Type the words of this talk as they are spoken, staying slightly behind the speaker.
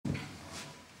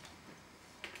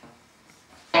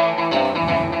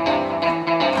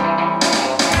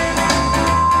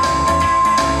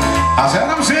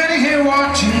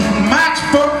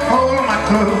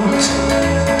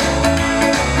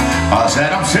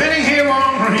sitting here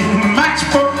wondering,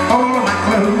 Matchbox all of my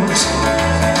clothes.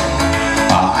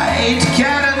 I ain't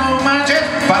counted no matches,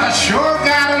 but I sure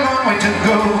got a long way to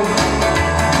go.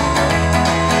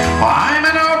 I'm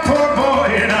an old poor boy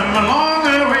and I'm a long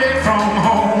way from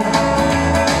home.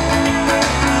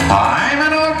 I'm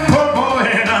an old poor boy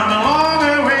and I'm a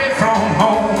long way from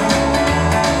home.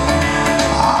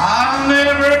 I'll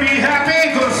never be happy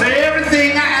cause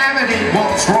everything I ever did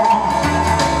was wrong.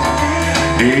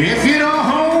 If you don't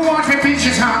want me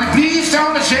peaches, honey, please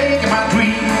don't shake my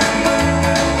dream.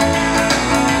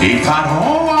 If I don't